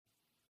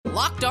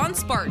Locked On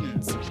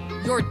Spartans,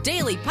 your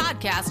daily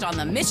podcast on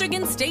the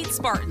Michigan State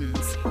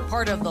Spartans,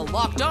 part of the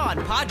Locked On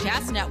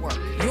Podcast Network,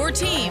 your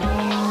team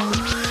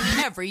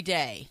every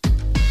day.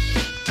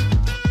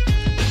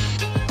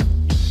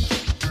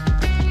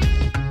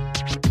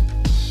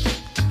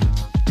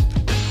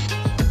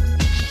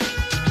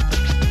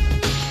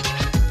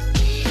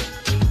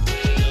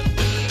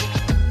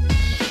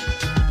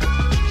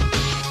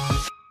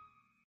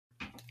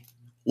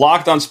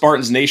 Locked On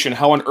Spartans Nation,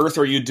 how on earth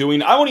are you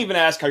doing? I won't even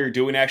ask how you're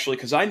doing, actually,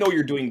 because I know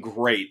you're doing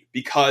great.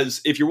 Because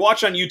if you're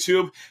watching on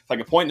YouTube, if I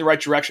can point in the right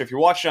direction, if you're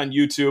watching on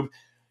YouTube,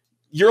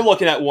 you're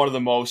looking at one of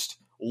the most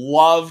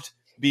loved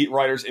beat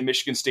writers in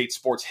Michigan State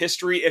sports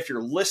history. If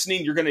you're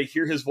listening, you're going to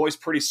hear his voice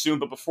pretty soon.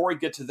 But before we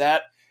get to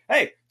that,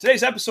 hey,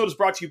 today's episode is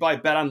brought to you by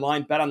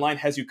BetOnline. BetOnline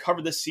has you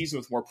covered this season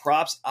with more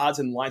props, odds,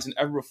 and lines than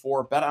ever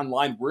before.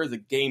 BetOnline, where the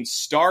game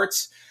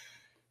starts.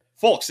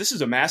 Folks, this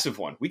is a massive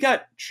one. We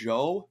got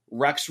Joe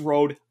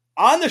Rexrode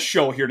on the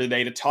show here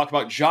today to talk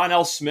about John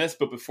L. Smith.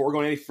 But before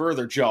going any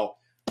further, Joe,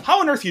 how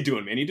on earth you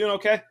doing, man? You doing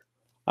okay?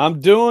 I'm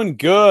doing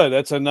good.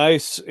 That's a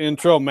nice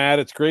intro, Matt.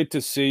 It's great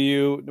to see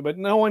you. But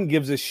no one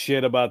gives a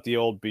shit about the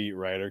old beat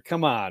writer.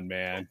 Come on,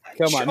 man.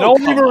 Come on. No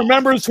one even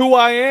remembers who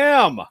I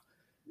am.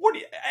 What?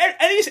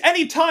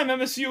 Any time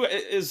MSU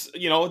is,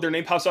 their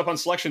name pops up on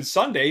Selection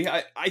Sunday.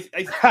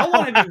 How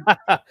long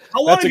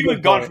have you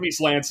been gone from East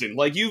Lansing?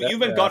 Like you've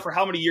been gone for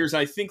how many years? And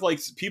I think like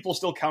people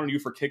still count on you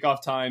for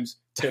kickoff times,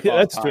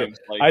 tip-off times.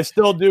 Like, I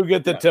still do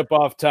get the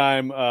tip-off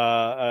time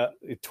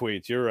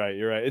tweets. You're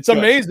right. It's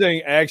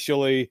amazing,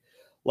 actually,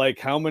 like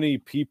how many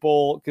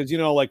people, because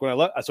like when I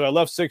left, so I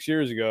left 6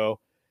 years ago,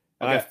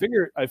 and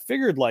I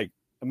figured like,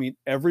 I mean,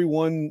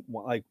 everyone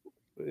like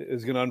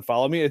is going to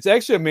unfollow me. It's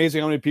actually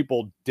amazing how many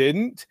people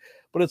didn't,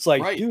 but it's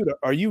like, dude,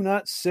 are you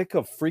not sick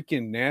of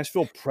freaking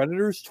Nashville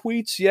Predators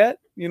tweets yet?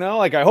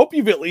 Like I hope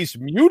you've at least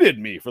muted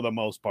me for the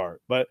most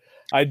part, but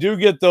I do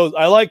get those.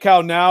 I like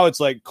how now it's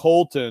like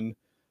Colton,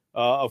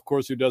 of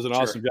course, who does an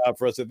awesome job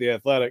for us at The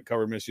Athletic,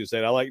 cover Michigan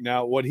State. I like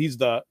now what he's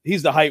the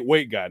height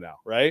weight guy now,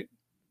 right?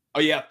 Oh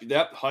yeah,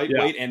 that height,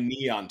 weight, and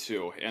neon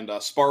too, and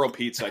Sparrow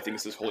Pizza. I think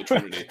is his holy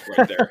trinity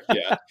right there.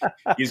 Yeah,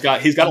 he's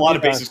got a lot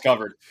of bases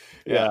covered.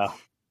 Yeah.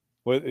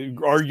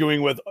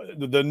 Arguing with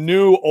the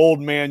new old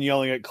man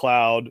yelling at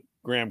Cloud,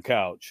 Graham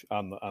Couch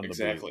on the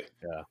exactly.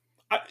 Booth.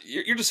 Yeah,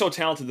 you're just so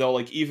talented though.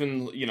 Like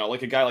even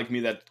like a guy like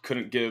me that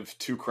couldn't give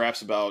two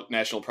craps about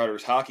National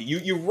Predators hockey.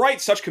 You write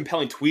such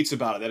compelling tweets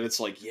about it that it's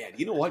like, yeah,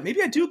 you know what?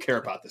 Maybe I do care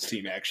about this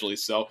team actually.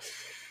 So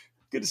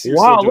good to see.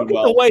 Wow, look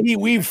at the way he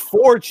weaved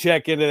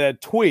forecheck into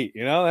that tweet.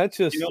 That's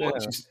just.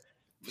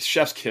 Just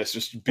chef's kiss,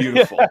 just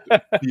beautiful.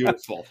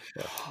 Beautiful.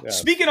 Yeah.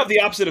 Speaking of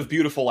the opposite of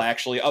beautiful,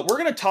 actually, we're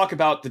going to talk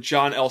about the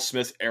John L.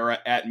 Smith era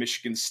at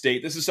Michigan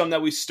State. This is something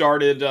that we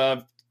started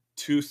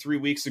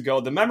 2-3 weeks ago,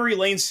 the Memory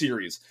Lane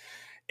series,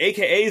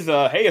 aka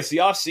it's the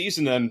off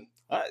season and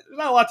there's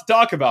not a lot to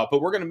talk about,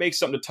 but we're going to make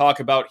something to talk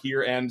about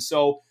here. And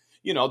so,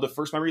 the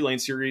first Memory Lane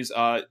series,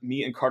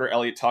 me and Carter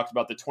Elliott talked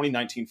about the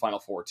 2019 Final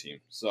Four team.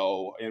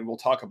 So, and we'll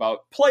talk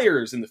about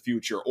players in the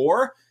future,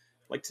 or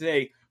like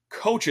today,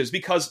 coaches,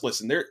 because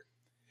listen,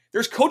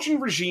 there's coaching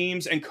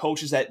regimes and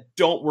coaches that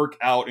don't work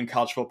out in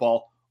college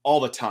football all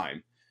the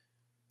time.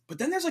 But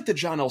then there's like the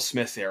John L.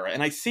 Smith era.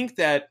 And I think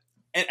that,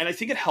 and I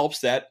think it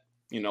helps that,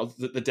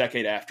 the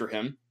decade after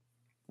him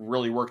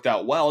really worked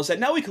out well, is that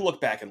now we can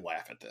look back and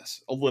laugh at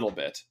this a little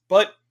bit.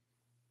 But,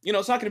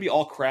 it's not going to be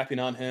all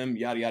crapping on him,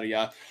 yada, yada,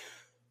 yada.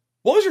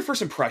 What was your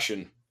first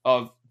impression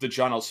of the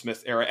John L.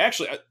 Smith era?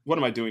 Actually, what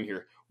am I doing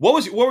here?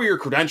 What were your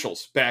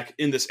credentials back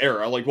in this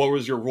era? Like, what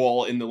was your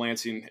role in the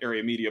Lansing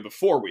area media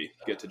before we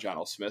get to John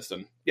L. Smith?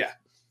 And yeah.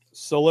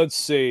 So let's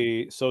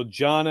see. So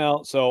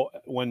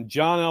when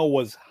John L.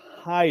 was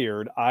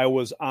hired, I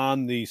was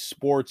on the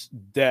sports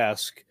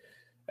desk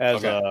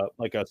as a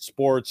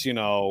sports,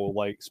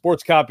 like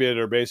sports copy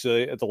editor,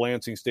 basically at the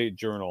Lansing State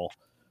Journal.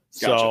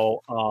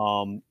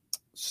 Gotcha.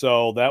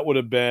 So that would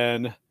have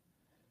been,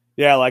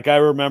 like I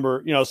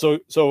remember,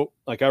 so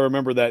like I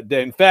remember that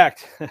day. In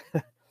fact,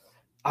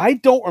 I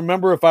don't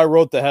remember if I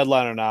wrote the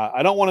headline or not.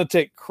 I don't want to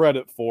take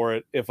credit for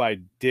it if I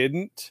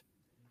didn't,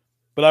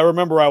 but I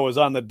remember I was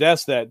on the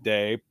desk that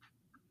day.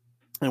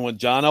 And when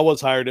John L. was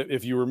hired,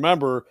 if you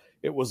remember,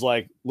 it was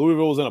like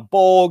Louisville was in a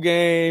bowl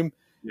game.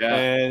 Yeah.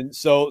 And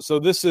so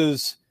this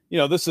is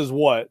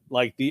what,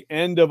 like the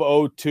end of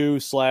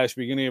 2002 /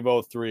 beginning of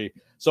 2003.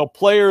 So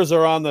players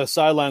are on the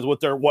sidelines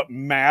with their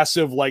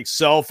massive like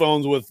cell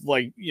phones with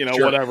like,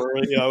 whatever,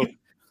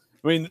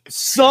 I mean,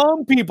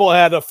 some people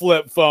had a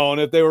flip phone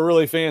if they were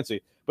really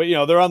fancy, but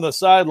they're on the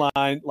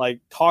sideline,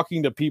 like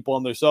talking to people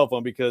on their cell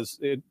phone because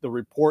the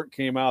report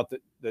came out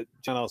that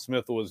John L.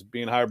 Smith was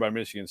being hired by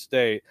Michigan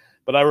State.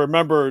 But I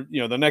remember,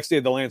 the next day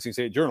at the Lansing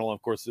State Journal,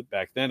 of course,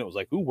 back then it was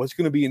like, ooh, what's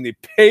going to be in the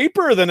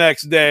paper the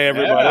next day,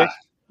 everybody? Yeah,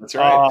 that's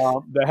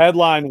right. The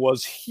headline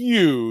was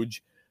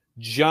huge.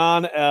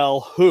 John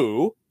L.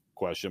 Who? ?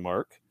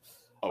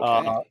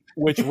 Okay.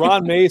 Which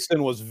Ron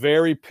Mason was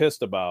very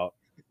pissed about.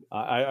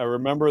 I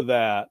remember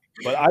that.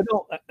 But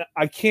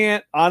I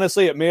can't,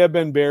 honestly, it may have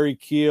been Barry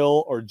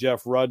Keel or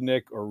Jeff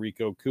Rudnick or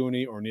Rico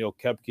Cooney or Neil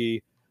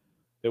Koepke.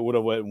 It would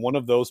have been one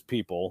of those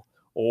people.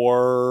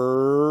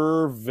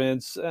 Or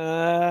Vince,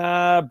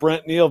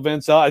 Brent Neal,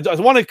 Vince. I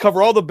just want to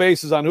cover all the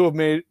bases on who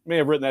may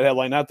have written that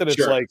headline. Not that it's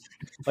like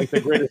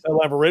the greatest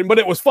headline ever written, but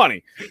it was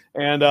funny.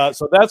 And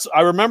so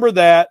I remember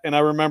that. And I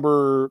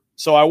remember,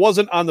 so I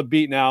wasn't on the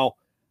beat now.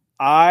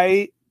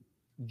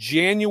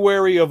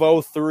 January of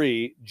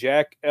 2003,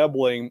 Jack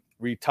Ebling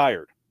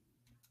retired.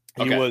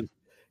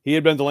 He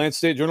had been to Lansing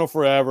State Journal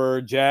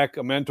forever. Jack,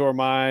 a mentor of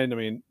mine. I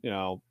mean,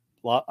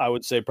 I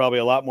would say probably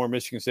a lot more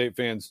Michigan State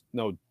fans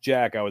know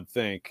Jack, I would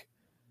think.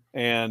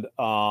 And,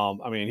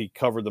 he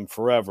covered them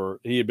forever.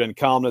 He had been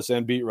columnist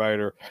and beat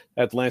writer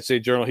at the Lansing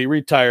State Journal. He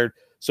retired.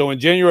 So in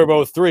January of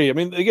 2003,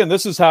 again,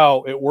 this is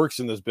how it works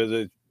in this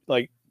business.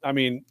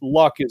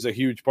 Luck is a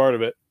huge part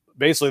of it.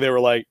 Basically, they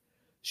were like,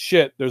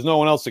 shit, there's no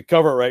one else to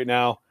cover it right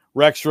now.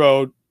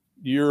 Rexroad,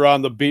 you're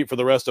on the beat for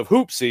the rest of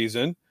hoop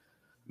season.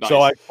 Nice.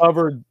 So I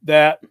covered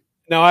that.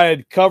 Now, I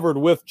had covered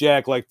with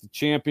Jack, like the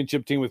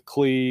championship team with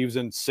Cleaves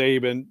and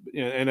Saban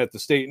and at the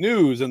State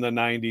News in the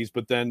 90s.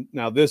 But then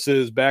now this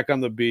is back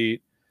on the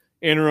beat,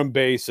 interim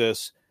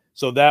basis.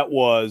 So that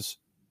was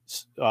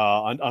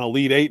an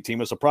Elite Eight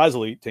team, a surprise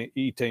Elite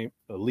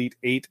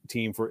Eight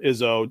team for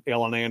Izzo,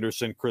 Alan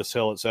Anderson, Chris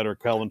Hill, et cetera,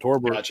 Calvin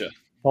Torbert, Gotcha.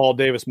 Paul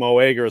Davis, Mo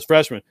Ager as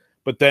freshmen.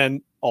 But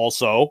then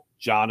also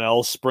John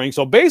L. Spring.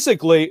 So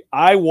basically,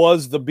 I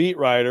was the beat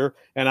writer,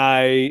 and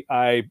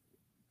I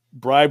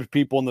bribed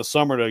people in the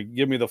summer to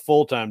give me the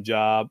full-time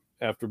job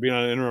after being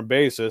on an interim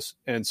basis.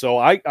 And so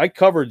I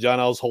covered John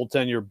L's whole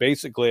tenure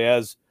basically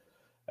as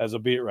a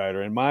beat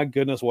writer. And my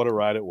goodness, what a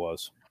ride it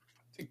was.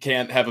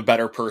 Can't have a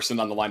better person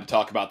on the line to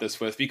talk about this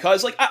with,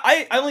 because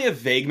I only have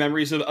vague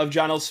memories of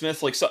John L.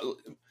 Smith.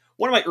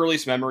 One of my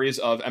earliest memories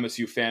of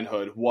MSU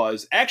fanhood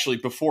was actually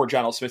before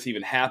John L. Smith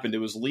even happened. It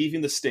was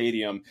leaving the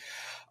stadium.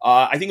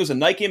 I think it was a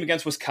night game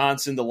against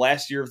Wisconsin, the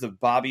last year of the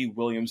Bobby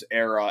Williams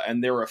era,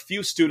 and there were a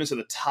few students at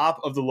the top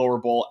of the lower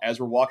bowl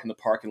as we're walking the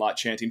parking lot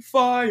chanting,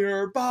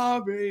 "Fire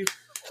Bobby!"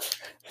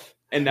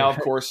 And now, of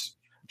course,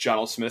 John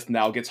L. Smith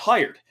now gets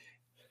hired.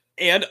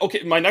 And,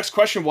 okay, my next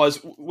question was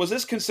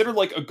this considered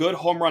like a good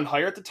home run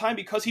hire at the time?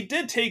 Because he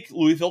did take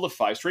Louisville to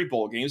 5 straight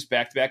bowl games,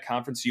 back-to-back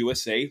Conference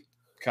USA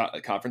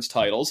conference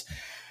titles.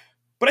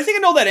 But I think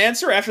I know that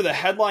answer after the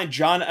headline,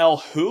 John L.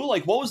 Who?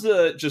 What was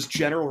the just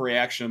general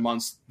reaction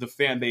amongst the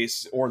fan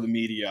base or the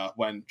media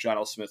when John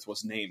L. Smith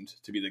was named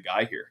to be the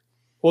guy here?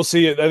 Well,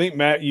 see, I think,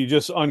 Matt, you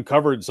just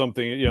uncovered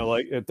something,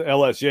 like at the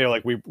LSJ,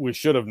 like we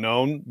should have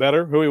known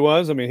better who he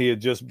was. He had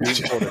just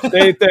beaten Florida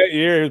State that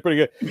year. He was pretty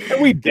good.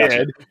 And we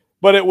did.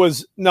 But it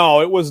was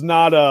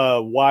not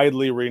a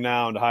widely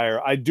renowned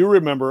hire. I do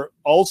remember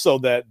also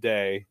that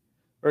day,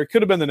 or it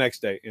could have been the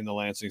next day in the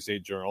Lansing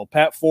State Journal.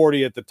 Pat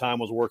Forty at the time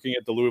was working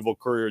at the Louisville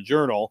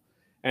Courier-Journal,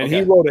 and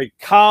he wrote a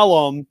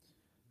column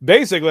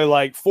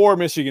basically for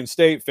Michigan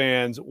State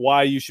fans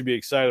why you should be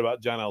excited about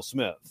John L.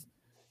 Smith.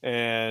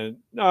 And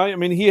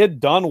he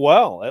had done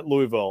well at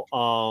Louisville.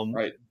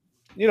 Right.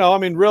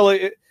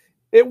 Really,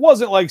 it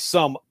wasn't like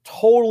some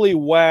totally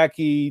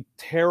wacky,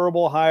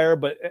 terrible hire,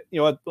 but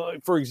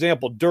for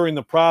example, during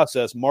the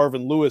process,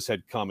 Marvin Lewis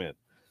had come in.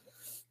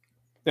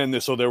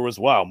 And so there was,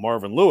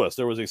 Marvin Lewis.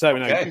 There was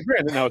excitement. Okay.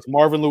 Now it's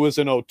Marvin Lewis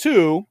in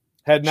 2002,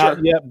 had not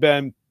yet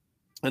been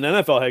an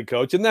NFL head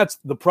coach. And that's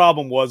the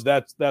problem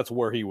that's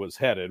where he was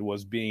headed,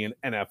 was being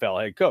an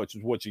NFL head coach,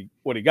 is what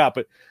he got.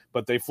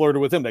 But they flirted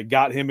with him. They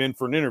got him in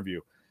for an interview.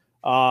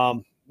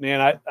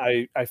 Man,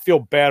 I feel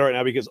bad right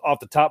now because off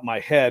the top of my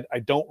head,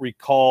 I don't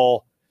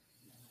recall.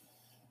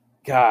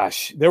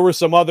 Gosh, there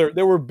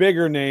were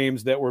bigger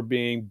names that were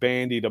being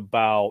bandied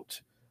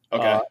about.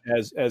 Okay.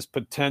 As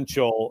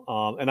potential,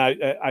 and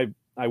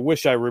I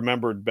wish I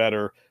remembered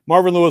better.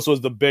 Marvin Lewis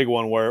was the big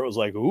one where it was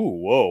like, ooh,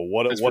 whoa,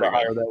 what a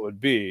hire that would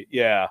be,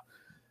 yeah.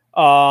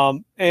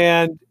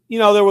 And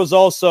there was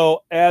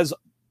also, as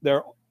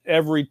there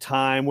every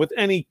time with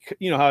any,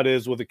 how it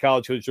is with the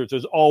college coach church,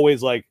 there's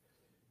always like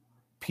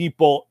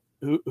people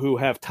who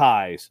have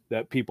ties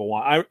that people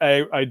want.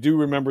 I do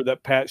remember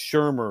that Pat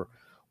Shurmur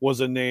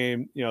was a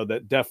name,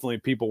 that definitely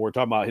people were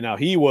talking about. Now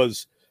he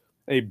was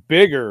a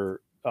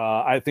bigger.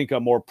 I think a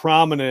more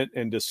prominent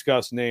and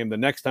discussed name the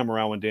next time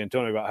around when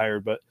D'Antonio got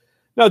hired. But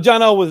no,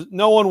 John L.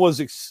 no one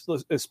was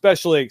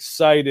especially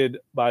excited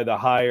by the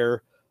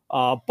hire.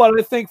 But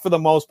I think for the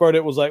most part,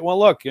 it was like, well,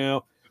 look,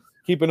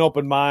 keep an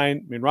open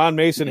mind. Ron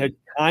Mason had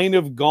kind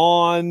of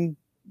gone,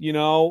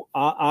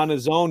 on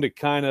his own to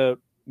kind of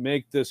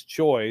make this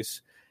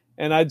choice.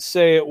 And I'd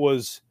say it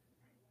was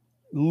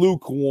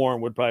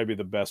lukewarm would probably be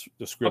the best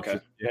description.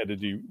 Okay. You had to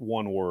do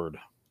one word.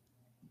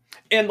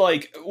 And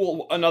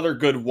another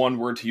good one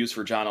word to use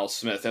for John L.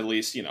 Smith, at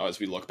least, as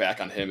we look back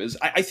on him, is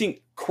I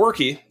think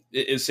quirky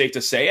is safe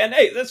to say. And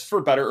hey, that's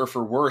for better or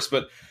for worse.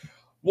 But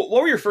what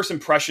were your first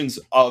impressions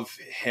of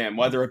him,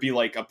 whether it be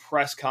like a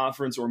press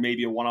conference or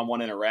maybe a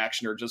one-on-one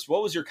interaction, or just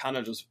what was your kind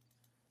of just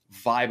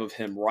vibe of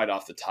him right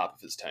off the top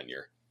of his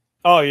tenure?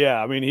 Oh,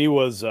 yeah. He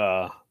was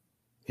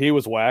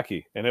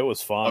wacky and it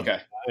was fun. Okay.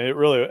 It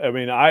really, I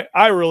mean,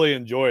 I really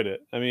enjoyed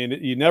it. I mean,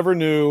 you never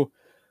knew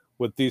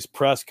with these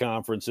press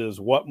conferences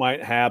what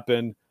might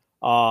happen.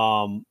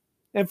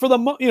 And for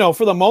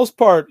the most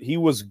part, he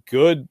was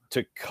good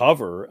to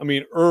cover. I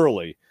mean,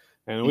 early,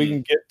 and we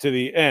can get to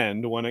the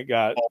end when it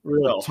got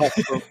really tough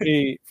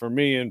for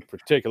me in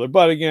particular.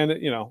 But again,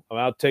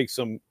 I'll take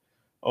some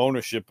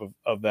ownership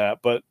of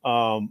that. But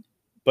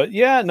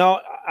yeah, no,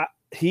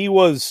 he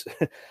was.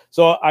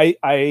 So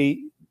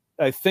I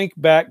think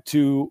back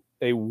to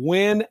a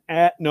win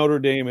at Notre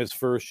Dame his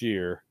first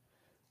year.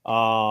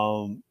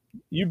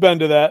 You've been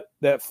to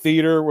that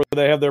theater where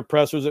they have their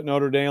pressers at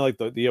Notre Dame, like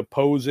the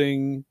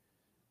opposing.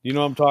 You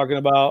know what I'm talking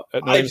about?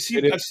 I've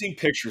seen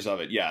pictures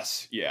of it.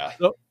 Yes, yeah.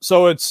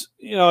 So it's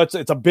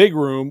it's a big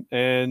room,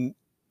 and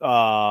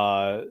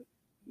it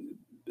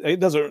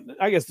doesn't.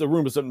 I guess the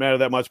room doesn't matter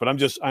that much, but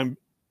I'm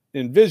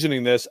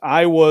envisioning this.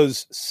 I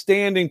was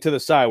standing to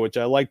the side, which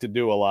I like to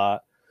do a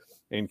lot,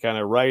 and kind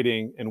of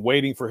writing and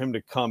waiting for him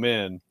to come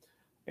in,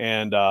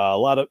 and a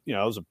lot of it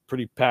was a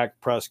pretty packed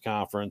press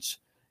conference.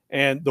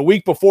 And the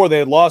week before, they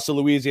had lost to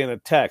Louisiana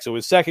Tech, so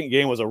his second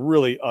game was a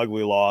really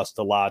ugly loss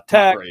to La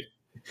Tech.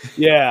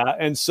 Yeah,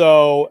 and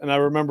I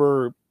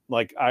remember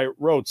like I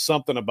wrote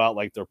something about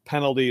like their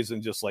penalties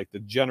and just like the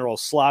general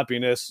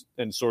sloppiness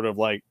and sort of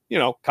like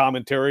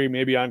commentary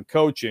maybe on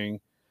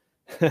coaching.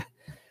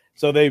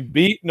 So they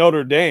beat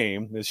Notre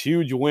Dame, this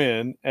huge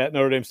win at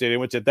Notre Dame Stadium,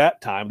 which at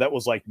that time that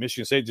was like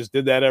Michigan State just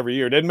did that every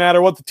year. It didn't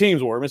matter what the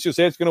teams were. Michigan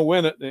State's going to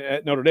win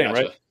at Notre Dame,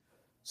 right?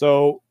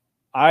 So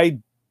I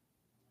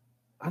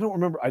don't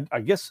remember. I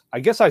guess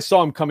I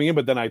saw him coming in,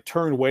 but then I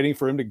turned waiting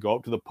for him to go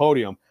up to the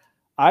podium.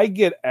 I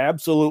get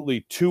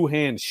absolutely two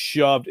hands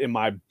shoved in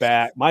my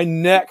back. My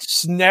neck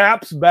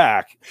snaps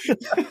back.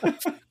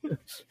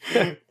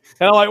 And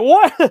I'm like,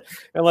 what?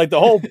 And like the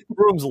whole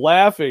room's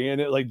laughing.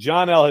 And like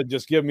John L. had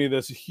just given me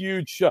this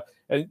huge shove.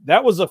 And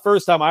that was the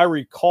first time I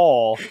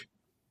recall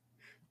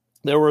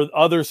there were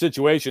other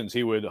situations.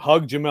 He would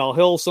hug Jamel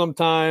Hill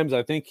sometimes.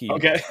 I think he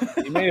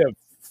may have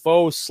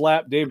faux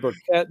slapped Dave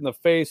Burkett in the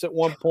face at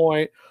one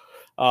point.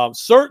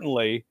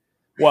 Certainly.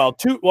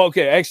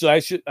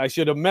 Actually, I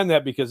should amend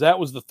that because that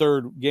was the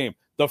third game.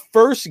 The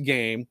first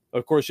game,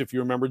 of course, if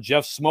you remember,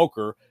 Jeff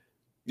Smoker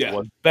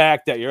was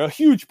back that year. A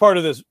huge part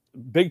of this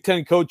Big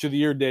Ten Coach of the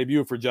Year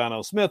debut for John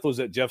L. Smith was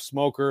that Jeff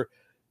Smoker,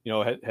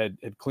 had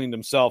cleaned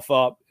himself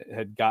up,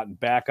 had gotten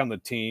back on the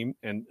team,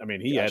 and I mean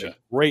he had a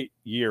great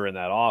year in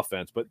that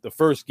offense. But the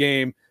first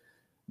game,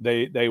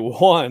 they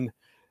won,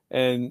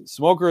 and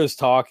Smoker is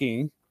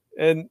talking.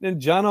 And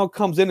John L.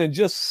 comes in and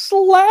just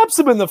slaps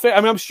him in the face.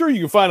 I mean, I'm sure you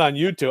can find on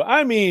YouTube.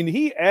 I mean,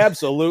 he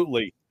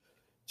absolutely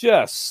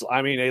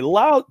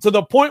loud to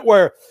the point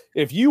where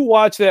if you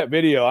watch that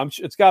video,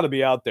 it's got to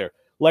be out there.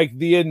 Like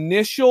the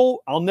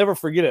initial, I'll never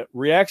forget it,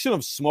 reaction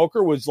of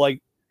Smoker was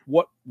like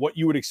what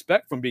you would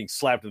expect from being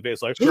slapped in the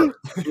face, like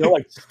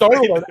like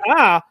startled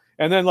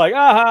and then like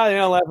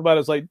laugh about it.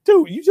 It's like,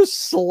 dude, you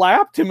just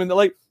slapped him, and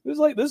this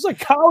is a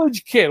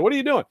college kid. What are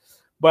you doing?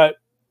 But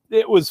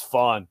it was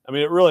fun. I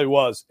mean, it really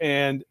was.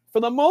 And for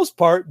the most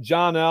part,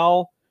 John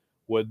L.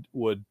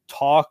 would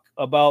talk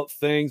about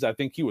things. I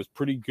think he was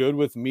pretty good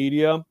with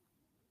media.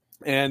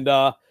 And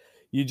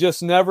you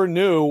just never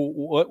knew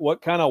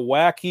what kind of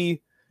wacky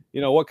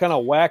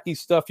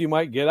stuff you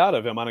might get out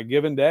of him on a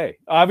given day.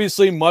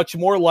 Obviously, much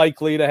more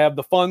likely to have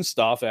the fun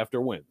stuff after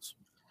wins.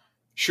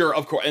 Sure,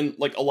 of course. And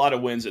like a lot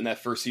of wins in that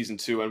first season,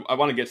 too. And I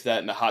want to get to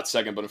that in a hot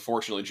second. But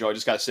unfortunately, Joe, I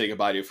just got to say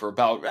goodbye to you for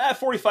about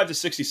 45 to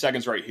 60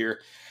 seconds right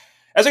here.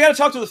 As I got to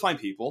talk to the fine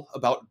people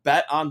about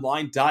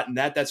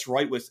betonline.net. That's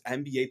right, with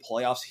NBA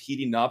playoffs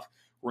heating up.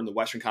 We're in the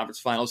Western Conference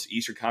Finals,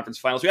 Eastern Conference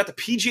Finals. We got the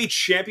PGA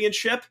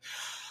Championship.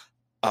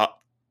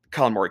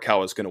 Colin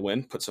Morikawa is going to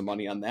win. Put some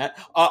money on that.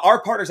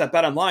 Our partners at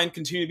BetOnline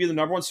continue to be the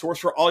number one source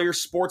for all your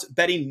sports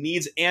betting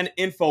needs and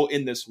info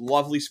in this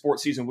lovely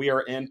sports season we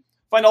are in.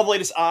 Find all the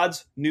latest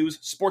odds, news,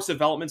 sports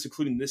developments,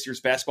 including this year's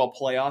basketball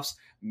playoffs,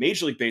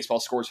 Major League Baseball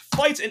scores,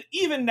 fights, and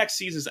even next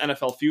season's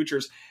NFL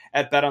futures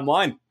at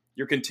BetOnline.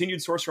 Your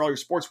continued source for all your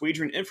sports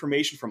wagering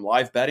information, from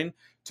live betting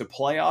to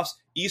playoffs,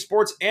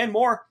 esports, and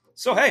more.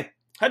 So, hey,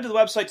 head to the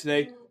website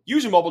today,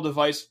 use your mobile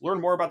device, learn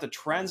more about the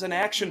trends in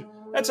action.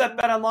 That's at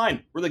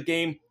BetOnline, where the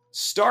game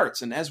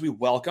starts. And as we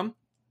welcome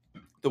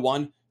the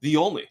one, the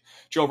only,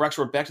 Joe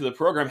Rexrode back to the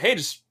program. Hey,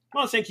 just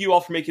want to thank you all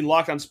for making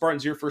Locked On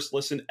Spartans your first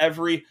listen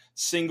every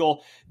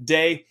single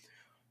day.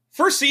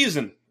 First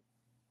season,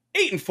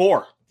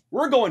 8-4.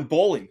 We're going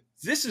bowling.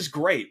 This is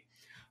great.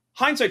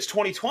 Hindsight's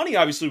 2020.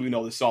 Obviously, we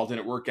know this all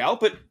didn't work out,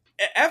 but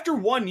after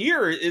 1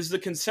 year, is the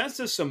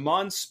consensus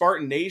among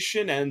Spartan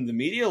Nation and the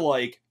media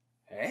like,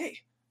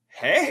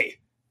 hey,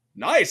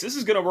 nice, this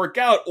is going to work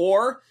out?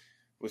 Or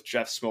with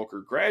Jeff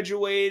Smoker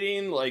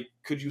graduating, like,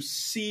 could you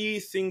see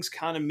things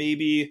kind of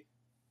maybe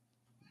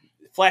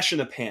flash in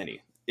the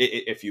panty,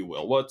 if you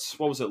will? What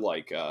was it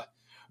like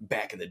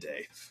back in the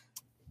day?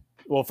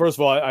 Well, first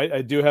of all,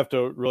 I do have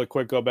to really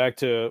quick go back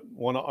to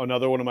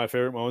another one of my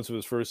favorite moments of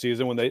his first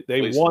season when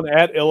they won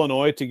at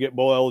Illinois to get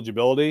bowl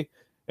eligibility.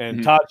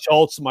 And Todd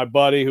Schultz, my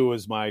buddy, who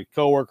was my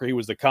coworker, he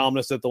was the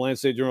columnist at the Atlanta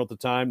State Journal at the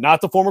time,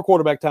 not the former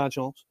quarterback, Todd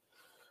Schultz.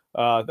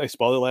 They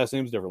spell their last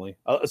names differently.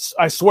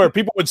 I swear,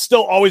 people would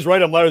still always write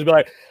them letters and be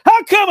like,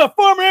 how come a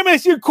former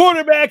MSU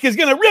quarterback is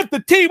going to rip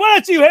the team? Why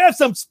don't you have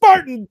some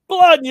Spartan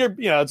blood in your,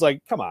 it's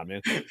like, come on,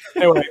 man.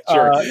 Anyway,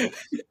 sure.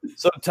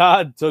 So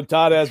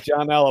Todd asked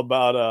John L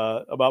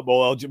about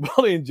bowl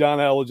eligibility, and John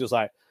L was just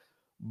like,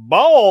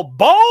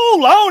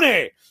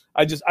 baloney.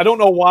 I don't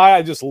know why.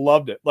 I just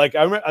loved it. Like,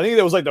 I think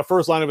that was like the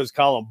first line of his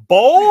column,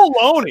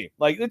 baloney.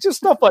 Like, it's just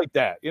stuff like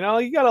that. You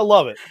got to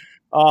love it.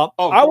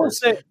 I would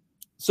say,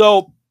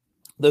 so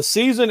the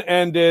season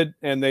ended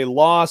and they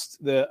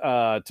lost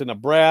to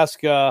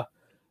Nebraska.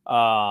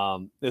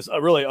 It's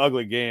a really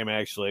ugly game,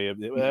 actually.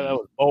 That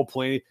was Bo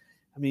Pelini.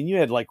 I mean, you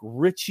had like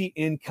Richie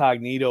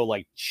Incognito,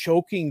 like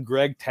choking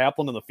Greg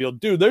Taplin in the field.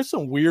 Dude, there's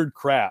some weird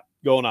crap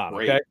going on.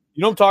 Okay.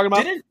 You know what I'm talking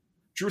about? Didn't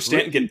Drew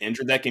Stanton get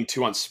injured that game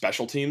too on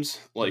special teams?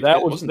 Like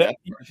that's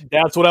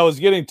what I was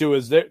getting to.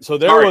 Excuse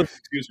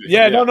me.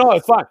 Yeah, no,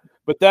 it's fine.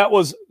 But that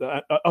was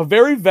a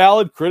very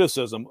valid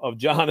criticism of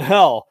John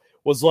L.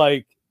 Was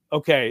like,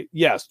 okay,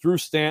 yes, Drew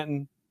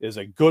Stanton is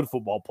a good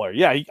football player.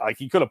 Yeah,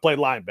 he could have played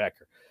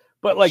linebacker.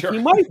 But, he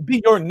might be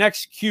your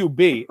next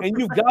QB, and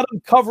you've got him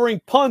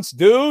covering punts,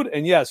 dude.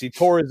 And, yes, he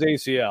tore his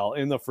ACL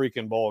in the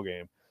freaking bowl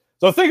game.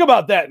 So think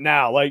about that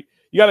now. Like,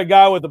 you got a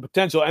guy with a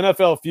potential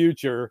NFL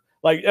future.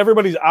 Like,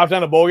 everybody's out on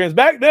the bowl games.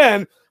 Back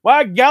then,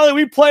 my golly,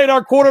 we played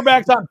our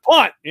quarterbacks on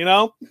punt,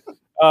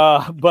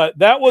 But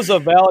that was a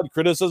valid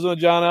criticism of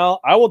John L.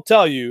 I will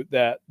tell you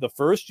that the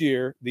first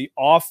year, the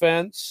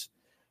offense –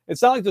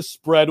 it's not like the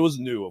spread was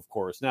new, of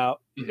course. Now,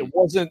 it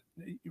wasn't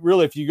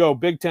really, if you go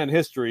Big Ten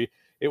history,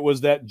 it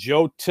was that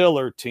Joe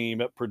Tiller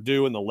team at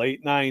Purdue in the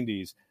late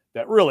 90s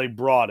that really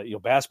brought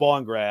it, basketball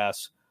on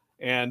grass.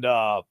 And,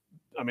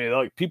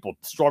 people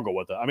struggle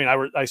with it. I mean,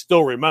 I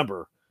still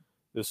remember,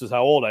 this is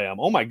how old I am.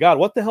 Oh, my God,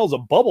 what the hell is a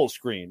bubble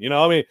screen?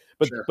 But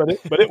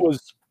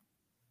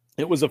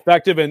it was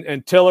effective.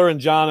 And Tiller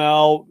and John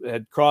L.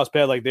 had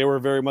cross-path. Like, they were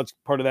very much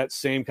part of that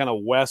same kind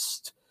of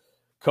West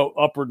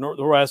upper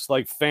Northwest,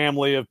 like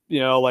family of,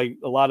 like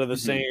a lot of the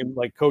same,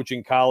 like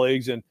coaching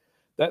colleagues. And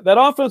that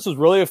offense was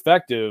really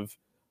effective.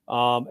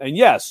 And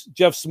yes,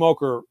 Jeff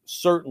Smoker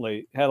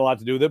certainly had a lot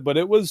to do with it, but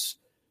it was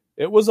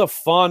a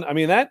fun,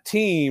 that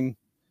team,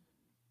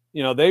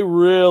 they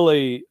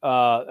really,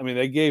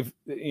 they gave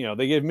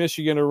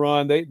Michigan a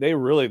run. They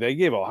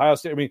gave Ohio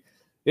State.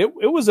 It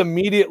was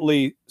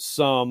immediately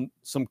some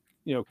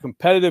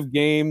competitive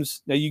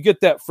games. Now you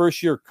get that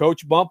first year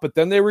coach bump, but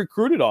then they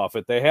recruited off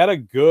it. They had a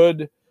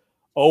good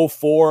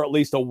 04, at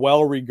least a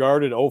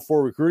well-regarded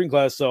 04 recruiting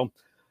class. So,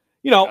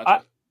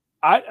 gotcha.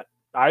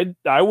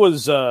 I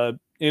was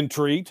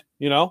intrigued,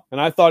 and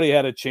I thought he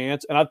had a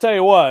chance. And I'll tell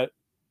you what,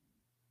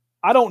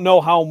 I don't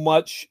know how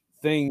much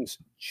things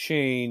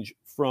change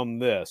from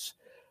this,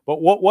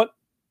 but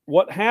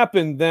what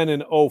happened then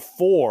in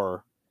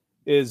 04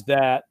 is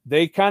that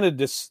they kind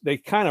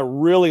of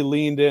really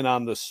leaned in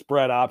on the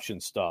spread option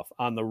stuff,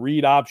 on the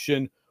read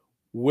option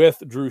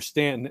with Drew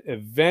Stanton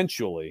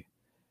eventually.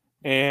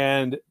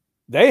 And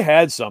they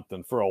had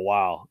something for a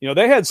while.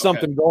 They had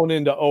something going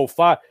into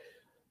 05.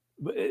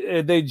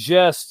 They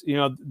just,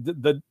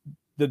 the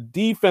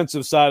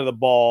defensive side of the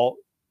ball,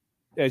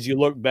 as you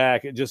look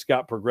back, it just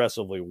got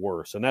progressively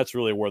worse. And that's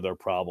really where their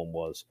problem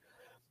was.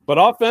 But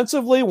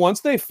offensively, once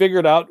they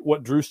figured out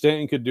what Drew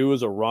Stanton could do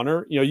as a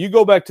runner, you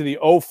go back to the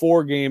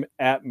 04 game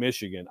at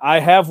Michigan.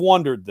 I have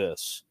wondered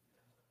this.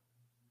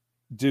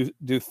 Do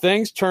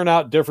things turn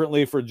out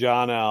differently for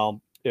John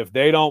L. if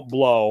they don't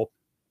blow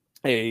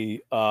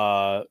a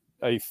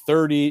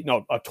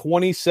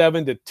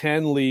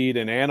 27-10 lead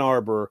in Ann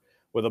Arbor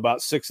with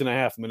about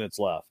 6.5 minutes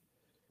left?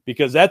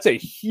 Because that's a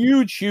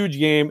huge, huge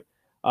game.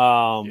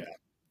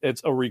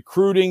 It's a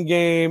recruiting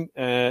game.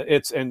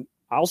 And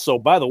also,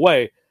 by the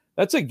way,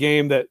 that's a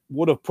game that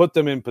would have put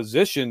them in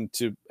position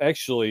to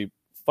actually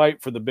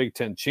fight for the Big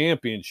Ten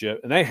championship.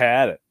 And they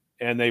had it,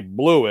 and they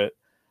blew it.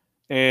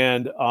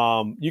 And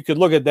you could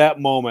look at that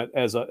moment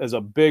as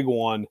a big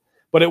one.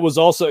 But it was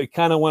also, it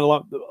kind of went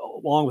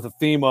along with the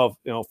theme of,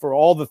 for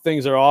all the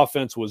things their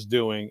offense was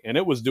doing, and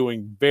it was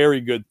doing very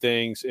good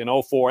things in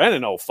 04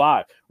 and in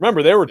 05.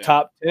 Remember, they were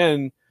top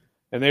 10,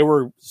 and they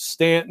were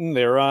Stanton.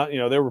 They were,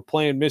 they were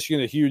playing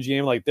Michigan, a huge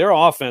game. Like, their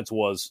offense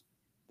was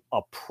a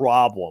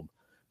problem.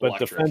 But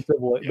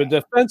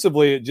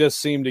defensively, it just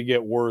seemed to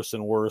get worse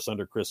and worse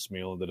under Chris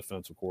Smealan, the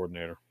defensive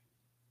coordinator.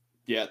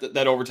 Yeah,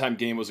 that overtime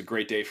game was a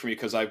great day for me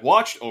because I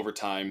watched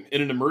overtime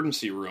in an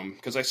emergency room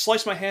because I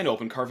sliced my hand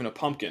open carving a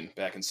pumpkin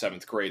back in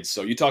 7th grade.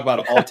 So you talk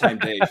about an all-time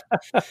day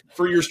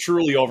for yours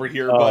truly over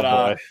here.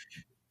 It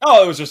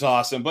was just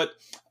awesome. But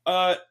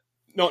no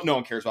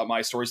one cares about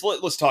my stories.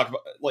 Let's talk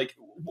about,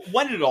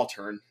 when did it all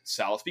turn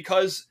south?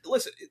 Because,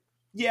 listen,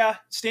 yeah,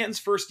 Stanton's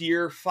first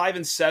year,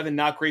 5-7,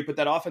 not great, but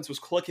that offense was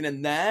clicking.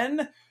 And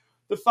then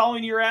the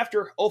following year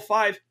after,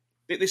 05,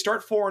 they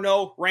start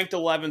 4-0, ranked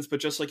 11th, but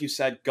just like you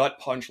said, gut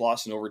punch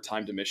loss in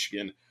overtime to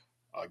Michigan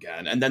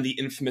again. And then the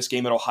infamous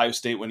game at Ohio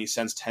State when he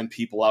sends 10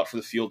 people out for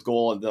the field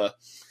goal. And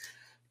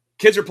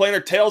kids are playing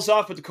their tails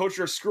off, but the coaches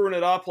are screwing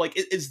it up. Like,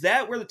 is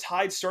that where the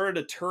tide started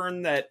to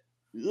turn that,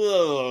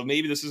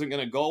 maybe this isn't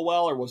going to go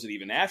well? Or was it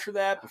even after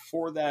that,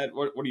 before that?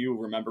 What do you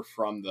remember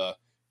from the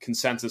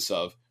consensus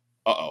of,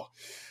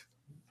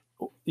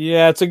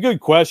 Yeah, it's a good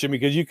question,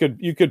 because you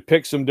could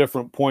pick some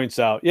different points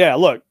out. Yeah,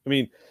 look, I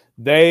mean,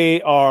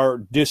 they are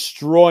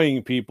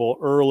destroying people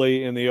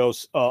early in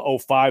the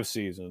 05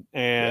 season.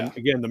 And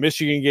again, the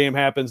Michigan game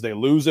happens. They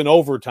lose in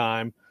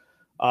overtime.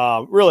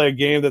 Really a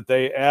game that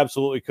they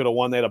absolutely could have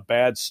won. They had a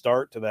bad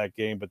start to that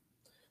game, but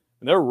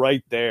they're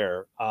right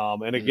there.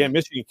 And again,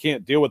 Michigan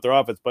can't deal with their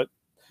offense, but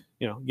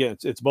again,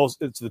 it's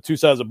the two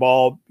sides of the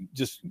ball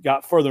just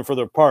got further and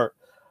further apart.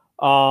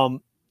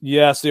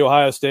 Yes, the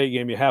Ohio State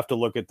game, you have to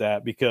look at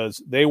that,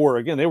 because they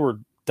were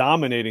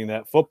dominating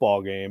that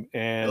football game,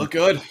 and look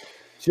good.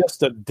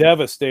 Just a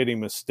devastating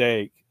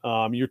mistake.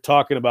 You're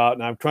talking about,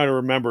 and I'm trying to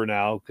remember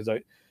now because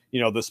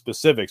the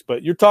specifics,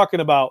 but you're talking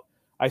about,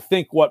 I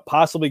think,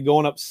 possibly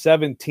going up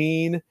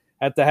 17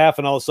 at the half,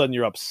 and all of a sudden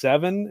you're up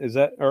 7. Is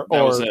that that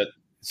was it?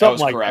 Something that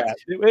was like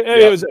correct.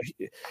 that. It was,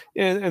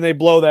 and they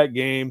blow that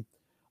game.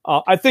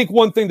 I think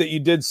one thing that you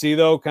did see,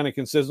 though, kind of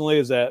consistently,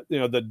 is that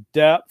the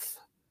depth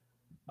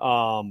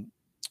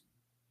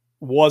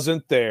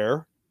wasn't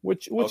there,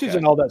 which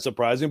isn't all that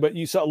surprising. But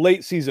you saw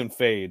late season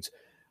fades.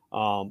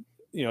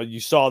 You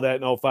saw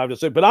that in 05 to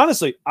 6. But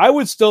honestly, I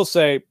would still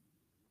say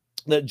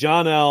that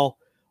John L.,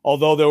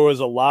 although there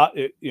was a lot,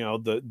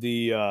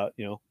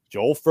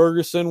 Joel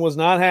Ferguson was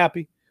not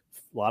happy.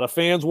 A lot of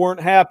fans weren't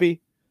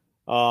happy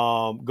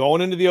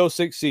going into the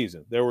 06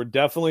 season. There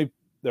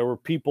were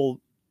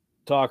people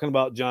talking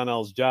about John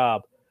L.'s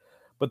job.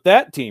 But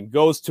that team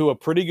goes to a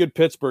pretty good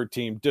Pittsburgh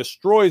team,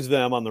 destroys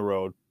them on the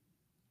road.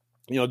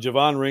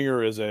 Javon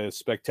Ringer is a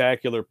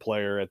spectacular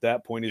player. At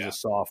that point, he's a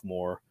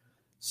sophomore.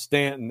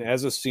 Stanton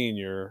as a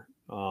senior.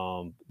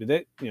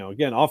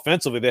 Again,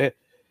 offensively,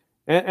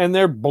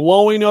 they're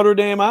blowing Notre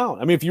Dame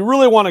out. I mean, if you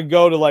really want to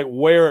go to like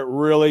where it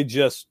really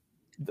just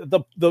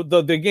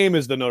the game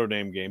is the Notre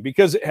Dame game,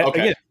 because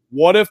again,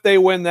 what if they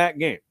win that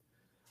game?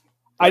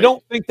 Right. I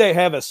don't think they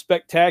have a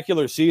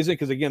spectacular season,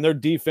 because again, their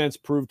defense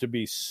proved to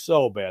be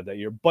so bad that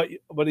year. But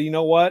you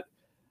know what?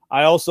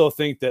 I also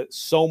think that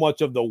so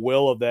much of the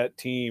will of that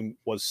team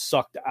was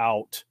sucked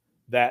out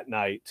that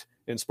night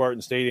in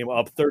Spartan Stadium,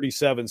 up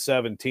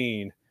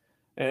 37-17.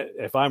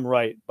 If I'm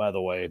right, by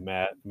the way,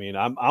 Matt, I mean,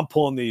 I'm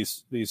pulling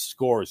these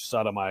scores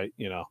out of my,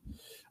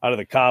 out of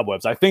the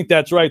cobwebs. I think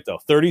that's right, though.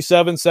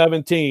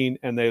 37-17,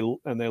 and they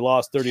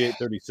lost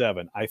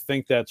 38-37. I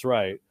think that's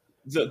right.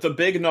 The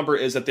big number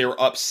is that they were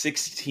up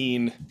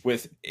 16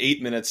 with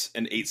 8 minutes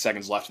and 8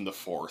 seconds left in the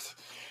fourth.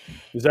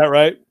 Is that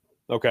right?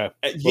 Okay.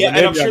 Yeah,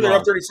 and I'm sure they're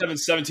up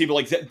 37-17, but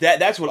like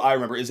that's what I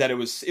remember, is that it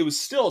was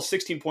still a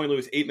 16-point lead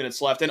with 8 minutes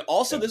left. And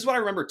also, this is what I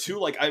remember too.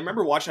 Like, I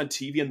remember watching on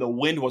TV, and the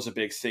wind was a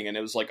big thing, and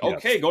it was like,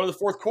 okay, go to the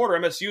fourth quarter,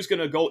 MSU is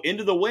going to go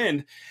into the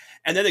wind,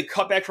 and then they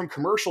cut back from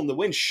commercial, and the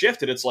wind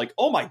shifted. It's like,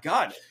 oh my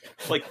god,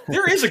 like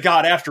there is a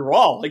god after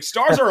all. Like,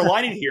 stars are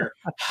aligning here.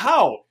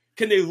 How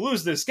can they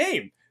lose this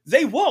game?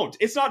 They won't.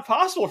 It's not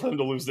possible for them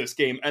to lose this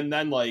game. And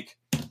then, like,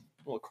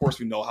 well, of course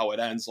we know how it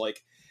ends.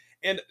 Like.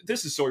 And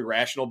this is so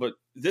irrational, but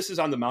this is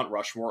on the Mount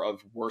Rushmore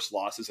of worst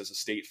losses as a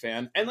State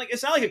fan. And like,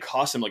 it's not like it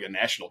cost them like a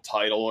national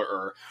title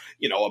or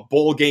a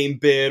bowl game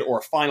bid or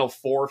a Final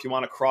Four if you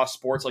want to cross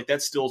sports. Like,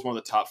 that still is one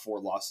of the top 4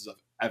 losses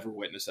I've ever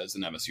witnessed as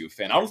an MSU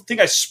fan. I don't think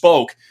I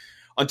spoke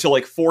until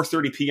like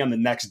 4:30 p.m. the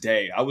next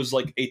day. I was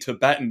like a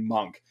Tibetan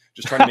monk,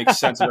 just trying to make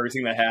sense of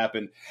everything that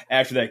happened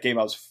after that game.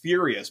 I was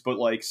furious, but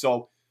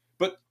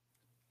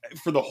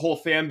for the whole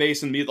fan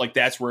base and me, like,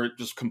 that's where it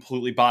just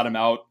completely bottomed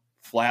out,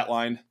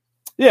 flatlined.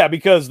 Yeah,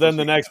 because then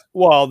the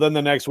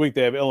next week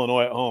they have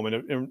Illinois at home,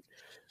 and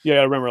I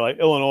remember, like,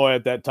 Illinois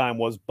at that time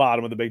was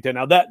bottom of the Big Ten.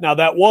 Now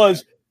that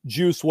was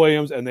Juice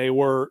Williams, and they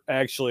were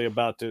actually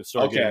about to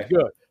start getting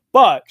good,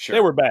 but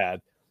they were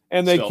bad,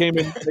 and they came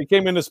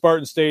into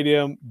Spartan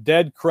Stadium,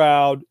 dead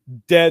crowd,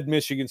 dead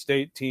Michigan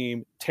State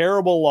team,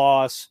 terrible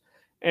loss,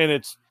 and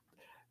it's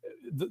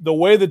the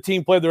way the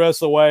team played the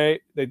rest of the way.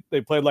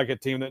 They played like a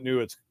team that knew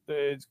its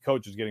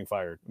coach was getting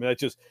fired. I mean,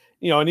 that's just.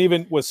 And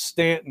even with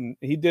Stanton,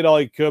 he did all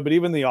he could, but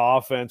even the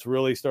offense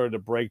really started to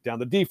break down.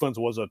 The defense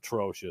was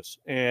atrocious,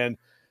 and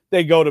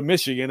they go to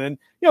Michigan. And,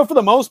 for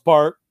the most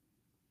part,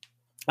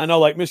 I know,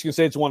 like, Michigan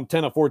State's won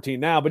 10 of 14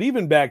 now, but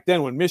even back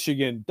then when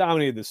Michigan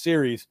dominated the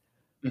series,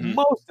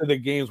 most of the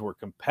games were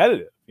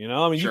competitive.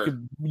 I mean, you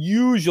could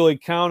usually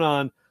count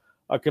on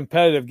a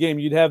competitive game.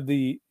 You'd have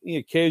the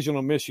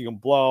occasional Michigan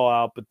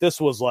blowout, but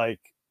this was like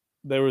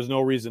there was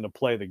no reason to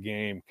play the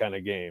game kind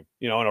of game,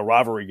 in a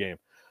rivalry game.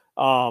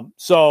 And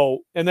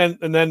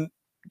then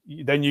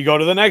you go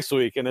to the next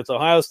week, and it's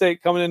Ohio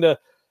State coming into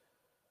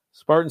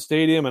Spartan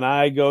Stadium, and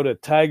I go to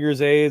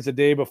Tigers A's the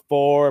day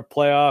before a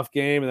playoff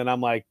game, and then I'm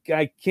like,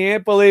 I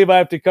can't believe I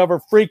have to cover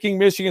freaking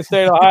Michigan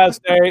State, Ohio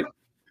State.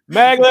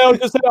 Maglio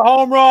just hit a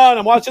home run.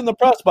 I'm watching the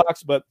press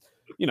box, but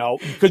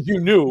because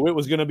you knew it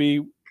was going to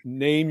be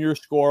name your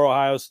score,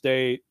 Ohio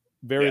State,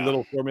 very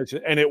little for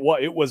Michigan, and it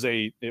was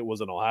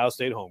an Ohio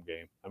State home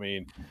game. I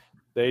mean,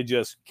 They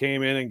just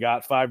came in and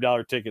got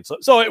 $5 tickets.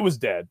 So it was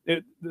dead.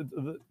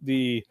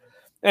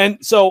 And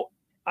so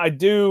I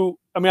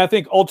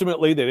think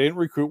ultimately they didn't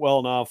recruit well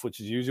enough, which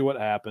is usually what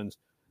happens.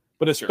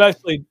 But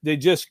especially they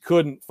just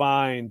couldn't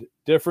find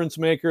difference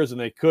makers,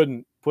 and they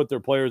couldn't put their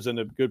players in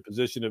a good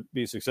position to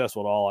be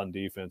successful at all on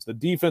defense. The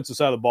defensive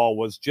side of the ball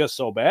was just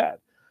so bad.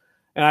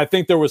 And I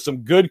think there was some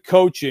good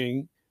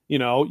coaching. You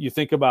know, you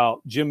think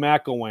about Jim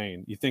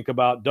McElwain, you think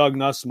about Doug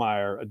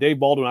Nussmeier, Dave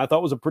Baldwin, I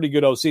thought was a pretty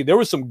good OC. There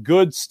was some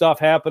good stuff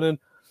happening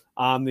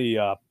on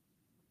the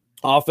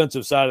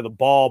offensive side of the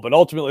ball, but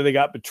ultimately they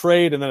got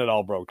betrayed, and then it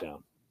all broke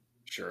down.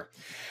 Sure.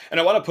 And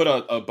I want to put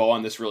a bow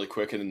on this really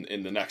quick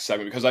in the next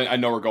segment, because I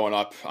know we're going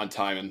up on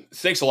time, and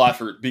thanks a lot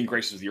for being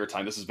gracious with your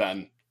time. This has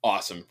been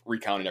awesome,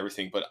 recounting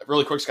everything. But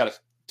really quick, just got to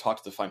talk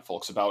to the fine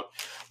folks about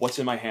what's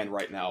in my hand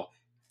right now.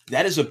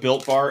 That is a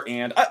Built Bar,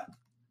 and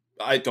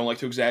I don't like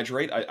to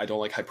exaggerate. I don't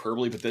like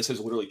hyperbole, but this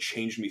has literally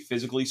changed me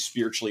physically,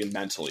 spiritually, and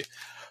mentally.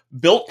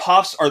 Built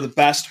Puffs are the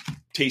best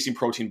tasting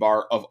protein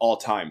bar of all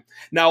time.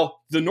 Now,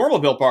 the normal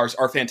Built Bars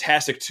are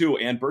fantastic too,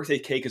 and birthday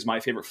cake is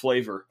my favorite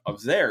flavor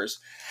of theirs.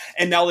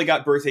 And now they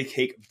got birthday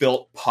cake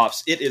Built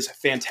Puffs. It is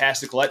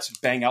fantastic. Let's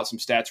bang out some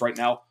stats right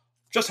now.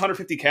 Just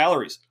 150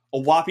 calories, a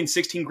whopping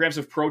 16 grams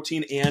of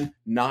protein, and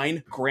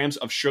 9 grams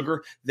of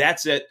sugar.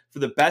 That's it for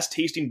the best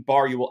tasting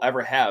bar you will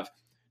ever have.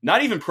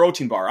 Not even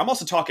protein bar. I'm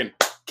also talking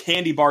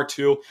candy bar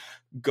too.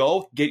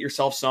 Go get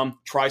yourself some,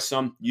 try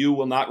some. You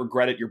will not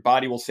regret it. Your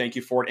body will thank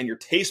you for it, and your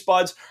taste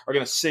buds are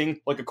going to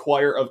sing like a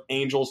choir of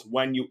angels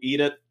when you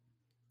eat it.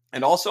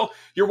 And also,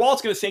 your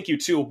wallet's going to thank you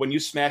too when you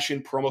smash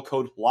in promo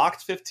code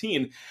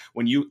LOCKED15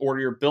 when you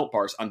order your Built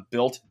Bars on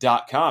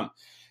Built.com.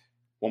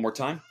 One more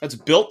time, that's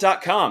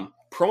Built.com.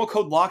 Promo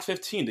code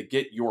LOCKED15 to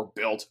get your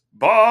Built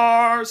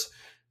Bars.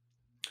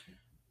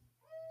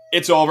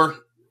 It's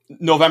over.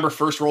 November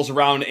 1st rolls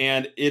around,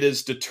 and it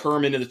is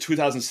determined in the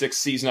 2006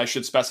 season, I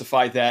should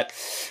specify, that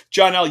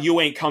John L., you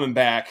ain't coming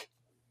back.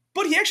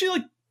 But he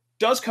actually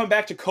does come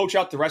back to coach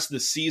out the rest of the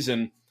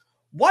season.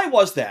 Why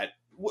was that?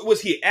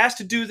 Was he asked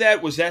to do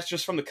that? Was that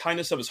just from the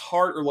kindness of his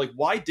heart? Or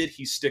why did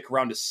he stick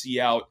around to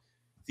see out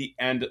the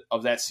end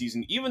of that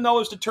season, even though it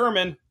was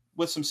determined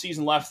with some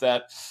season left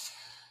that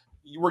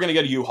we're going to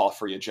get a U-Haul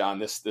for you, John.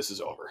 This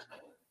is over.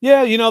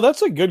 Yeah,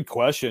 that's a good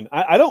question.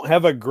 I don't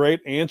have a great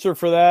answer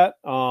for that.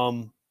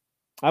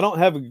 I don't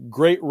have a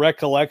great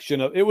recollection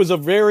of it. Was a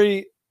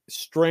very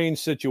strange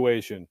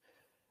situation.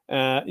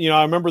 I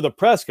remember the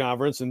press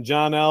conference, and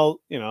John L.,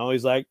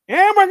 he's like,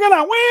 and we're going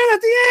to win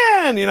at the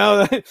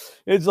end.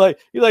 It's like,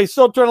 he's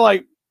still trying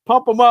to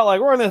pump them up.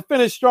 We're going to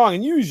finish strong.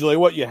 And usually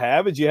what you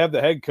have is you have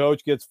the head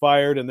coach gets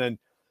fired, and then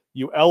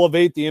you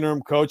elevate the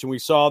interim coach. And we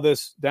saw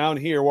this down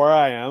here where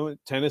I am in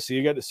Tennessee.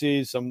 You got to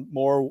see some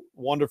more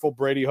wonderful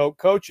Brady Hoke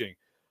coaching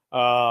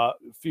a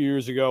few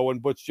years ago when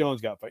Butch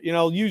Jones got fired.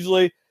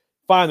 Usually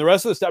fine. The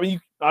rest of the stuff,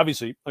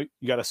 obviously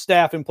you got a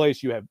staff in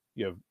place. You have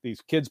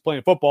these kids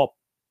playing football.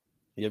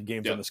 You have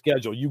games on the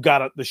schedule.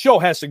 The show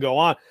has to go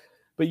on,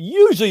 but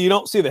usually you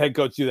don't see the head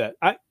coach do that.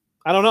 I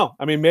don't know.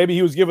 Maybe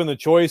he was given the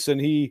choice and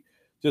he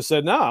just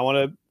said, no, I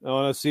want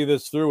to see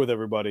this through with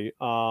everybody.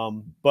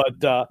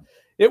 But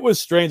it was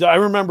strange. I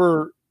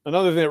remember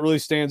another thing that really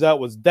stands out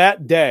was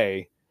that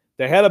day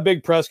they had a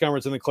big press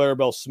conference in the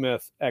Clarabelle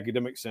Smith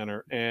Academic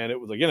Center, and it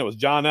was it was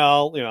John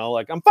L.,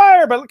 I'm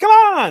fired, but come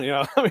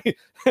on,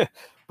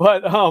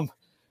 but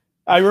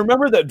I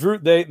remember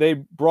that they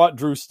brought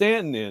Drew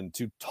Stanton in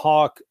to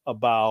talk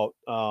about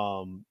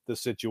the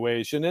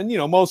situation, and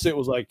mostly it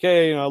was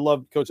hey, I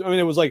love Coach.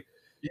 It was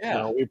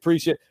we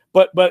appreciate,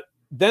 but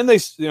then they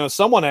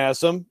someone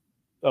asked him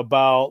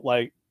about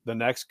the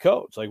next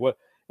coach, what,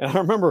 and I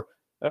remember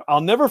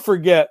I'll never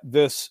forget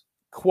this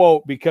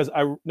quote because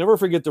I never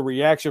forget the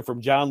reaction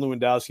from John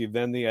Lewandowski,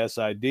 then the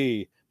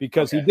SID,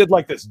 because he did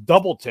this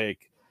double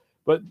take.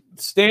 But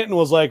Stanton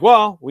was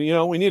well, we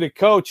need a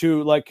coach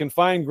who can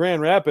find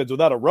Grand Rapids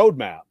without a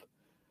roadmap.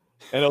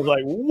 And I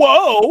was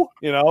whoa,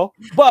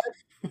 but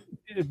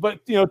I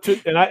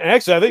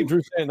think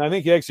Drew Stanton, I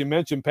think he actually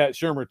mentioned Pat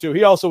Shurmur too.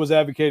 He also was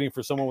advocating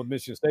for someone with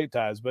Michigan State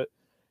ties, but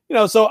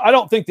so I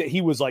don't think that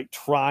he was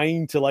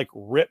trying to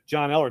rip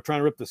John L. or trying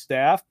to rip the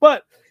staff,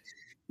 but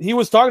he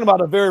was talking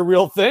about a very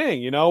real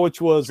thing,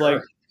 which was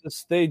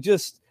they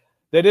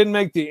didn't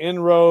make the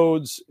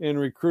inroads in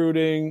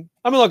recruiting.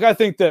 I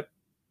think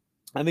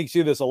you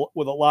see this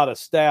with a lot of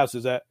staffs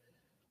is that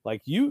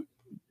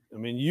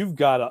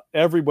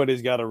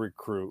everybody's got to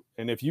recruit.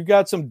 And if you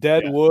got some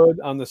dead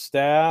wood on the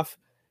staff,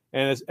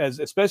 and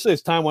especially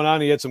as time went on,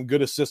 he had some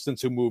good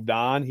assistants who moved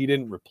on. He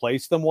didn't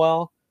replace them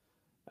well.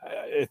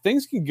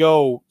 Things can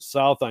go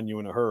south on you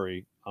in a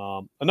hurry.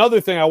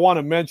 Another thing I want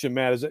to mention,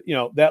 Matt, is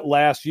that, that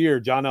last year,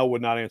 John L.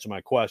 would not answer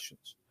my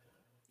questions.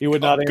 He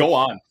would not go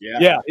on. Yeah.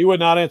 Yeah. He would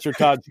not answer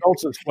Todd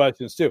Schultz's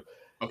questions too.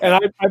 Okay.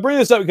 And I bring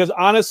this up because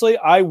honestly,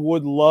 I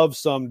would love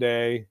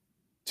someday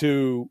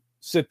to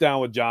sit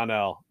down with John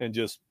L. and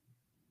just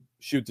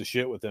shoot the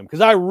shit with him.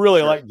 Cause I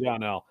really like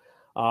John L.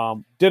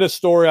 Did a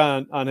story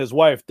on his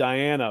wife,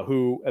 Diana,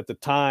 who at the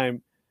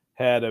time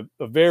had a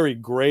very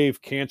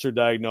grave cancer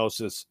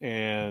diagnosis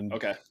and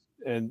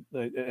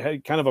it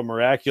had kind of a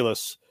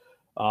miraculous,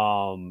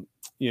 battling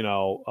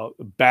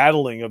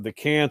of the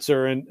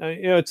cancer. And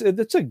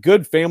it's a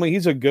good family.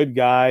 He's a good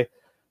guy.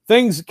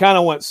 Things kind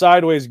of went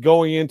sideways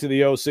going into the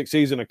 2006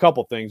 season. A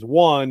couple things.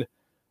 One,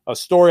 a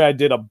story I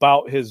did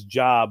about his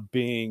job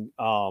being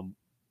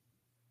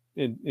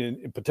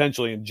in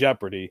potentially in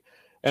jeopardy.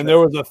 And there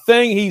was a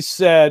thing he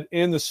said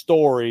in the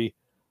story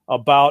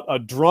about a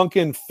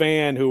drunken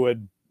fan who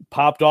had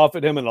popped off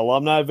at him at an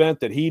alumni event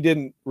that he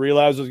didn't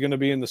realize was going to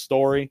be in the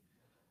story,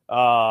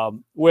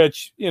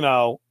 which,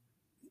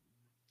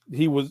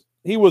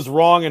 he was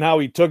wrong in how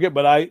he took it,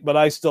 but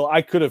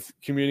I could have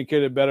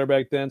communicated better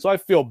back then. So I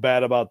feel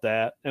bad about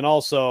that. And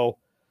also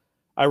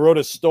I wrote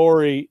a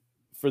story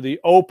for the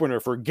opener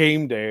for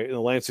game day in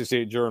the Lansing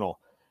State Journal.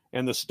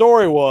 And the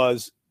story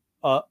was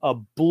a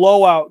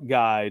blowout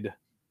guide.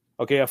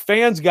 Okay. A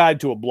fan's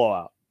guide to a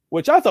blowout,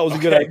 which I thought was a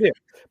good idea.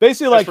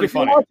 Basically, like if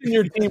you're watching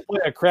your team play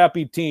a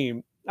crappy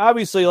team,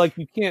 obviously, like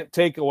you can't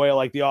take away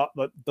like the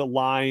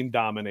line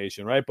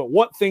domination, right? But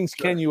what things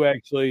can you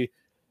actually,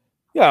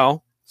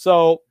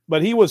 So,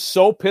 but he was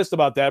so pissed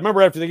about that. I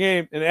remember after the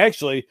game, and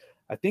actually,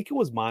 I think it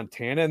was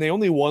Montana, and they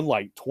only won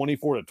like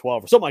 24-12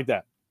 or something like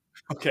that.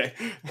 Okay.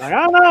 Like,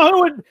 I don't know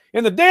who would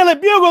in the Daily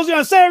Bugle's going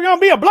to say we're going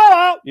to be a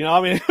blowout.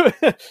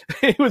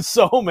 He was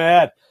so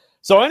mad.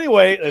 So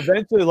anyway,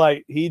 eventually,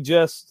 like he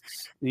just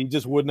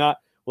would not.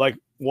 Like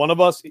one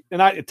of us,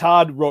 and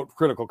Todd wrote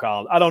critical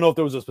columns. I don't know if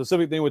there was a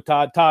specific thing with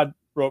Todd. Todd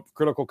wrote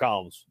critical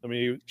columns. I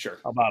mean,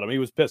 about him. He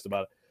was pissed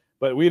about it.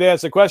 But we'd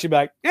ask the question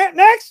back. Yeah,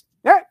 next.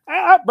 Yeah,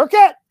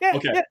 Burkett. Yeah,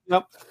 okay. Yeah.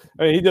 Nope.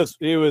 I mean,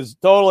 he was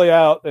totally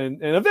out, and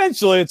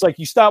eventually, it's like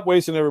you stop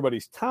wasting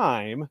everybody's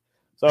time.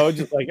 So it's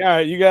just like, all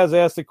right, you guys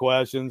ask the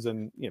questions,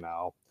 and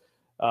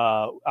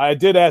I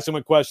did ask him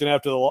a question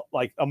after the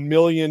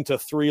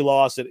 1-3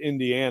 loss at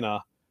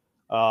Indiana.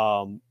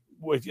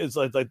 Which is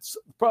like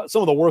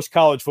some of the worst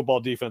college football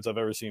defense I've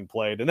ever seen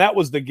played. And that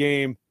was the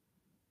game,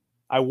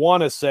 I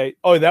want to say,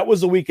 that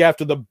was the week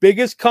after the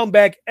biggest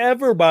comeback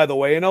ever, by the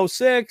way, in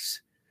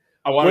 2006.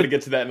 I wanted to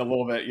get to that in a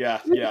little bit. Yeah.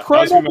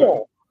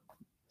 Incredible.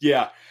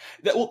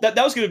 That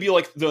was going to be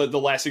like the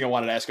last thing I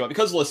wanted to ask about,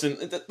 because listen,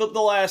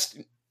 the last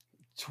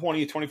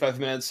 20, 25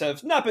 minutes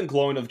have not been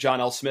glowing of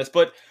John L. Smith,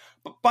 but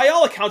by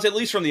all accounts, at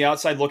least from the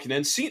outside looking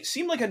in,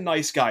 seemed like a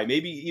nice guy,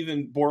 maybe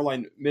even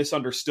borderline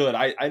misunderstood.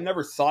 I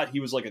never thought he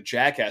was like a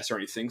jackass or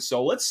anything.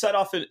 So let's set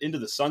off into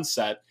the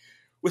sunset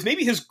with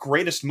maybe his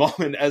greatest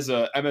moment as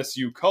a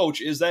MSU coach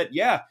is that,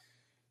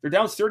 they're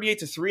down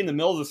 38-3 in the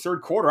middle of the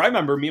third quarter. I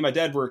remember me and my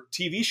dad were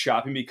TV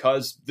shopping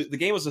because the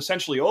game was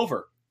essentially over.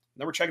 And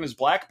then we're checking his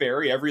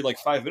BlackBerry every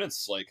 5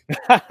 minutes. Like,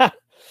 are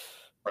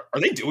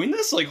they doing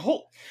this? Like,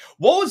 what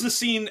was the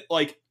scene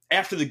like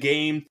after the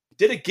game?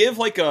 Did it give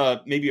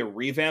maybe a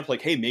revamp?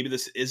 Like, hey, maybe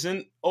this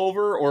isn't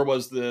over, or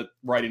was the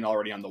writing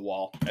already on the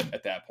wall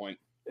at that point?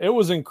 It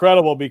was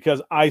incredible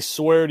because I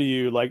swear to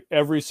you, like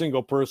every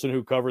single person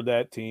who covered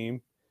that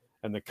team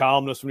and the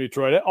columnists from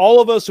Detroit,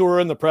 all of us who were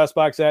in the press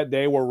box that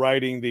day were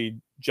writing the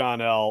John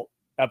L.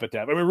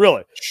 epitaph. I mean,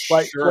 really,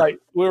 we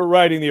were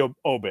writing the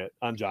obit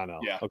on John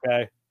L. Yeah.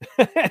 Okay.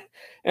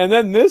 And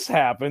then this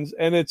happens,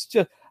 and it's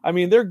just, I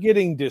mean, they're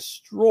getting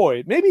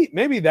destroyed.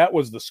 Maybe that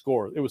was the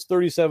score. It was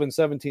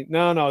 37-17.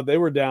 No, they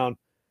were down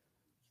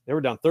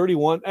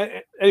 31.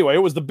 Anyway, it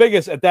was the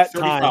biggest at that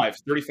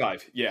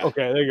 35. Yeah.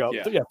 Okay, there you go.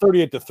 Yeah,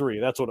 38-3.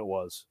 That's what it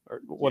was,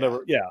 or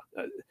whatever. Yeah.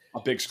 A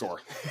big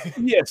score.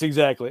 Yes,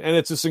 exactly. And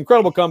it's this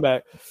incredible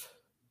comeback.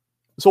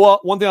 So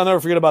one thing I'll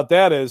never forget about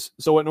that is,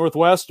 so at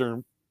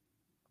Northwestern,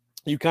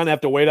 you kind of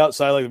have to wait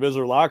outside like the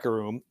visitor locker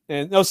room.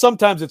 And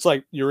sometimes it's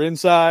like you're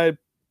inside,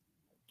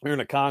 you're in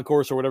a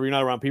concourse or whatever, you're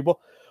not around people.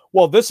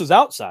 Well, this is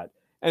outside.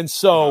 And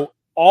so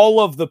all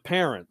of the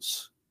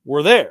parents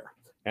were there.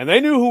 And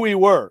they knew who we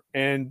were.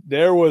 And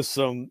there was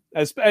some,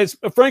 as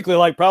frankly,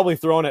 like probably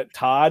thrown at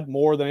Todd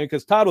more than,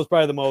 because Todd was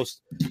probably the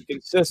most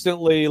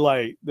consistently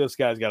like, this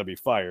guy's got to be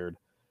fired.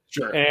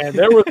 Sure. And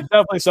there was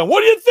definitely some,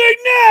 what do you think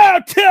now,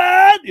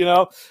 Todd?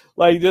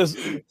 Like just,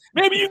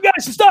 maybe you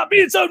guys should stop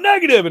being so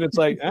negative. And it's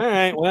like, all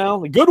right,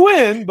 well, a good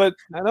win, but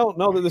I don't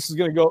know that this is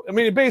going to go. I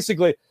mean,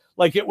 basically,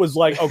 like it was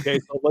like, okay,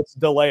 so let's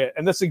delay it.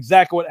 And that's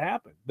exactly what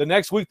happened. The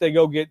next week they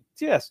go get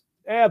just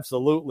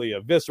absolutely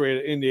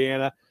eviscerated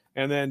Indiana.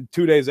 And then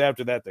 2 days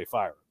after that, they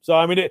fire him. So,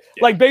 I mean,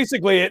 like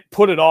basically it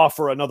put it off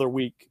for another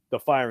week, the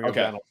firing of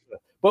John L.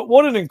 Smith. But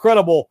what an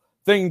incredible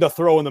thing to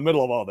throw in the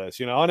middle of all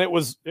this, and it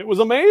was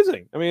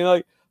amazing. I mean,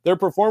 like their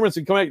performance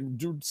and coming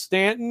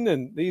Stanton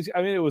and these,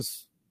 I mean, it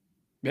was,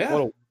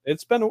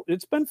 it's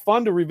been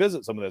fun to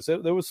revisit some of this.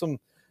 There was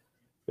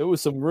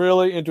some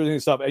really interesting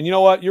stuff. And you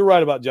know what? You're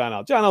right about John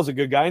L. John L's a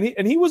good guy,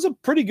 and he was a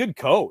pretty good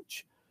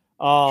coach.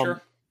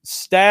 Sure.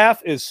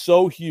 Staff is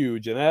so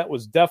huge, and that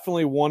was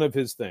definitely one of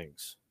his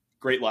things.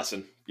 Great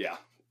lesson. Yeah,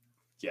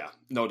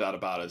 no doubt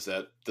about it. Is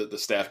that the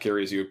staff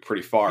carries you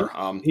pretty far.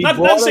 He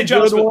brought a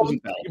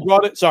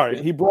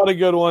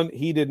good one.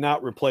 He did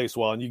not replace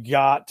well, and you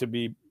got to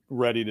be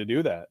ready to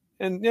do that.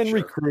 And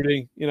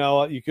recruiting,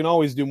 you can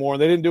always do more.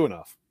 They didn't do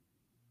enough.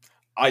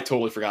 I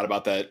totally forgot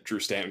about that Drew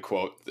Stanton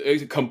quote.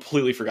 I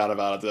completely forgot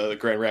about it. The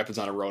Grand Rapids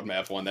on a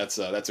Roadmap one. That's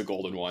a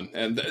golden one.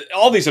 And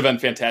all these have been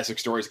fantastic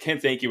stories.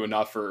 Can't thank you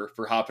enough for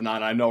hopping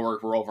on. I know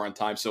we're over on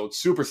time, so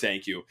super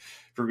thank you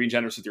for being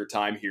generous with your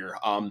time here.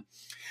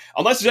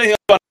 Unless there's anything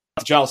about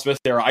the John L. Smith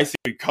there, I think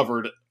we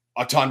covered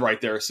a ton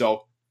right there.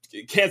 So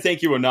can't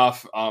thank you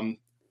enough.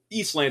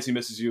 East Lansing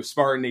misses you.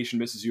 Spartan Nation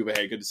misses you. But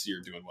hey, good to see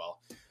you're doing well.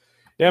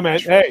 Yeah, man.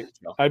 Hey,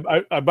 I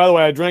by the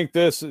way, I drank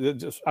this.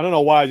 I don't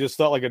know why. I just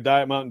thought like a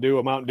Diet Mountain Dew.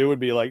 A Mountain Dew would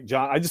be like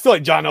John. I just feel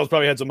like John L's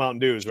probably had some Mountain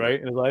Dews, right,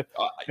 in his life.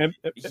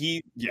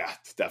 Yeah,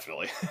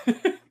 definitely.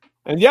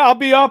 And yeah, I'll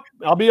be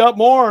up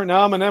more.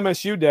 Now I'm an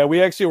MSU dad.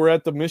 We actually were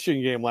at the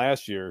Michigan game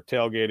last year,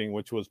 tailgating,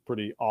 which was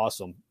pretty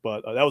awesome.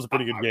 But that was a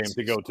pretty good game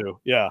to go to.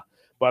 Yeah.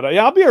 But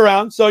yeah, I'll be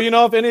around. So,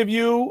 if any of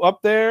you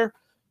up there,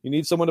 you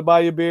need someone to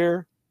buy you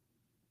beer.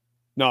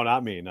 No,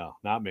 not me. No,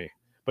 not me.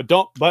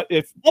 But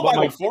if I'll buy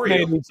one for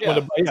you.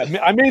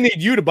 I may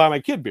need you to buy my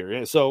kid beer.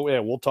 Yeah, so yeah,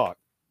 we'll talk.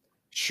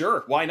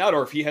 Sure, why not?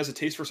 Or if he has a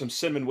taste for some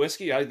cinnamon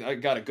whiskey, I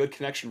got a good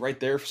connection right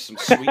there for some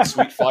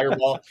sweet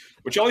Fireball,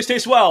 which always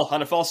tastes well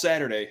on a fall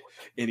Saturday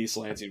in East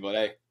Lansing. But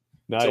hey,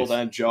 Until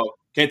then, Joe,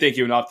 can't thank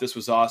you enough. This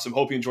was awesome.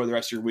 Hope you enjoy the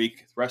rest of your week,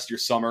 the rest of your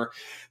summer.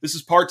 This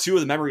is part 2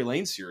 of the Memory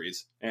Lane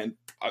series, and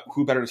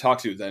who better to talk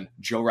to than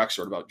Joe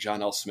Rexrode about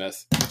John L.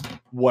 Smith?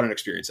 What an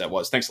experience that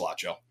was. Thanks a lot,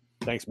 Joe.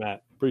 Thanks,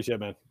 Matt. Appreciate it,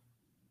 man.